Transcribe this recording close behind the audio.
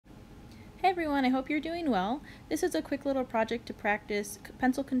Hey everyone, I hope you're doing well. This is a quick little project to practice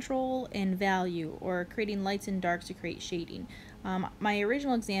pencil control and value, or creating lights and darks to create shading. My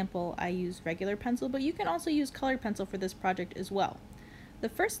original example, I used regular pencil, but you can also use colored pencil for this project as well. The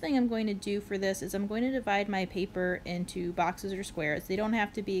first thing I'm going to do for this is I'm going to divide my paper into boxes or squares. They don't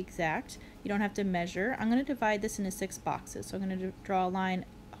have to be exact. You don't have to measure. I'm going to divide this into 6 boxes. So I'm going to draw a line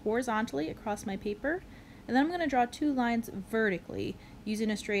horizontally across my paper, and then I'm going to draw 2 lines vertically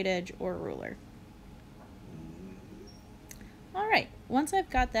using a straight edge or a ruler. Alright, once I've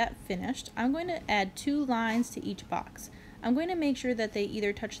got that finished, I'm going to add 2 lines to each box. I'm going to make sure that they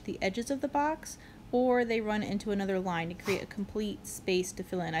either touch the edges of the box or they run into another line to create a complete space to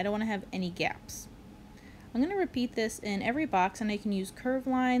fill in. I don't want to have any gaps. I'm going to repeat this in every box, and I can use curved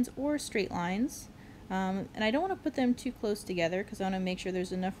lines or straight lines. And I don't want to put them too close together because I want to make sure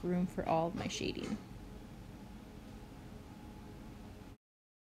there's enough room for all of my shading.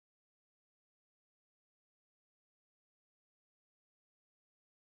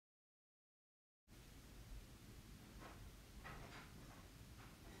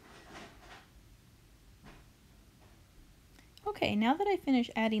 Okay, now that I finished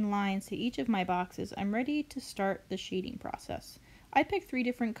adding lines to each of my boxes, I'm ready to start the shading process. I picked 3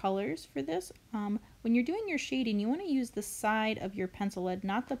 different colors for this. When you're doing your shading, you want to use the side of your pencil lead,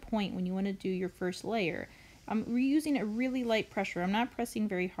 not the point when you want to do your first layer. I'm using a really light pressure. I'm not pressing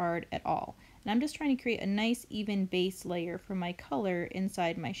very hard at all. And I'm just trying to create a nice even base layer for my color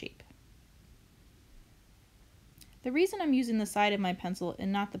inside my shape. The reason I'm using the side of my pencil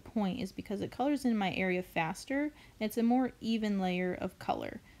and not the point is because it colors in my area faster, and it's a more even layer of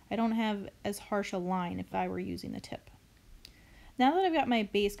color. I don't have as harsh a line if I were using the tip. Now that I've got my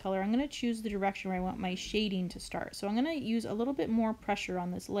base color, I'm going to choose the direction where I want my shading to start. So I'm going to use a little bit more pressure on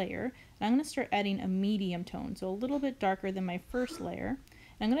this layer, and I'm going to start adding a medium tone, so a little bit darker than my first layer.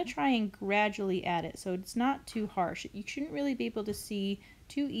 And I'm going to try and gradually add it so it's not too harsh. You shouldn't really be able to see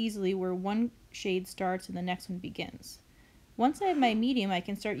too easily where one shade starts and the next one begins. Once I have my medium, I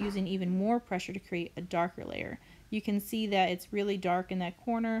can start using even more pressure to create a darker layer. You can see that it's really dark in that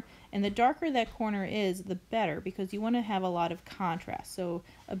corner, and the darker that corner is, the better, because you want to have a lot of contrast, so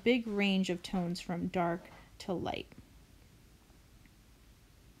a big range of tones from dark to light.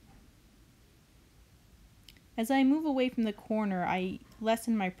 As I move away from the corner, I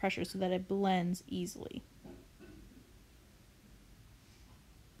lessen my pressure so that it blends easily.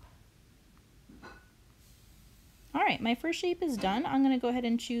 Alright, my first shape is done. I'm going to go ahead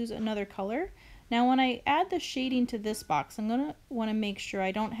and choose another color. Now when I add the shading to this box, I'm going to want to make sure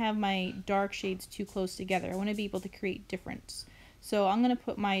I don't have my dark shades too close together. I want to be able to create difference. So I'm going to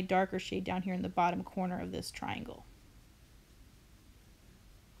put my darker shade down here in the bottom corner of this triangle.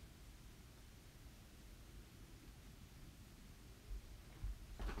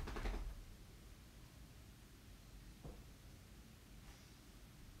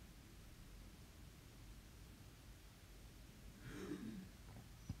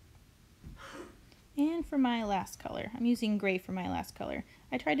 And for my last color, I'm using gray for my last color.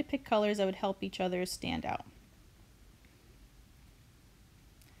 I tried to pick colors that would help each other stand out.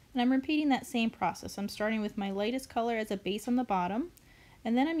 And I'm repeating that same process. I'm starting with my lightest color as a base on the bottom,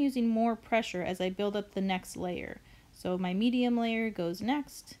 and then I'm using more pressure as I build up the next layer. So my medium layer goes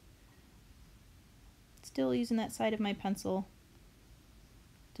next, still using that side of my pencil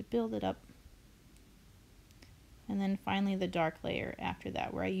to build it up. And then finally the dark layer after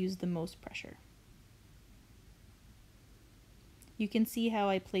that, where I use the most pressure. You can see how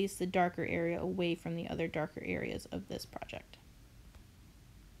I place the darker area away from the other darker areas of this project.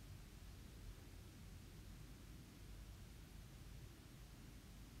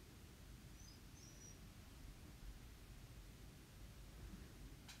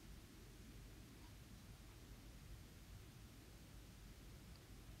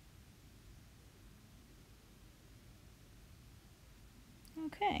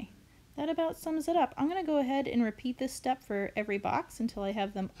 Okay, that about sums it up. I'm going to go ahead and repeat this step for every box until I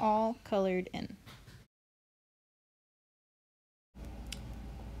have them all colored in.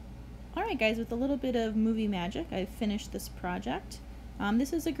 Alright guys, with a little bit of movie magic, I've finished this project.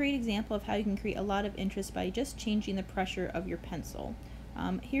 This is a great example of how you can create a lot of interest by just changing the pressure of your pencil.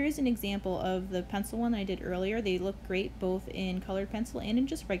 Here's an example of the pencil one that I did earlier. They look great both in colored pencil and in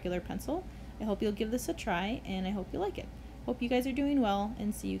just regular pencil. I hope you'll give this a try, and I hope you like it. Hope you guys are doing well,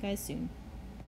 and see you guys soon.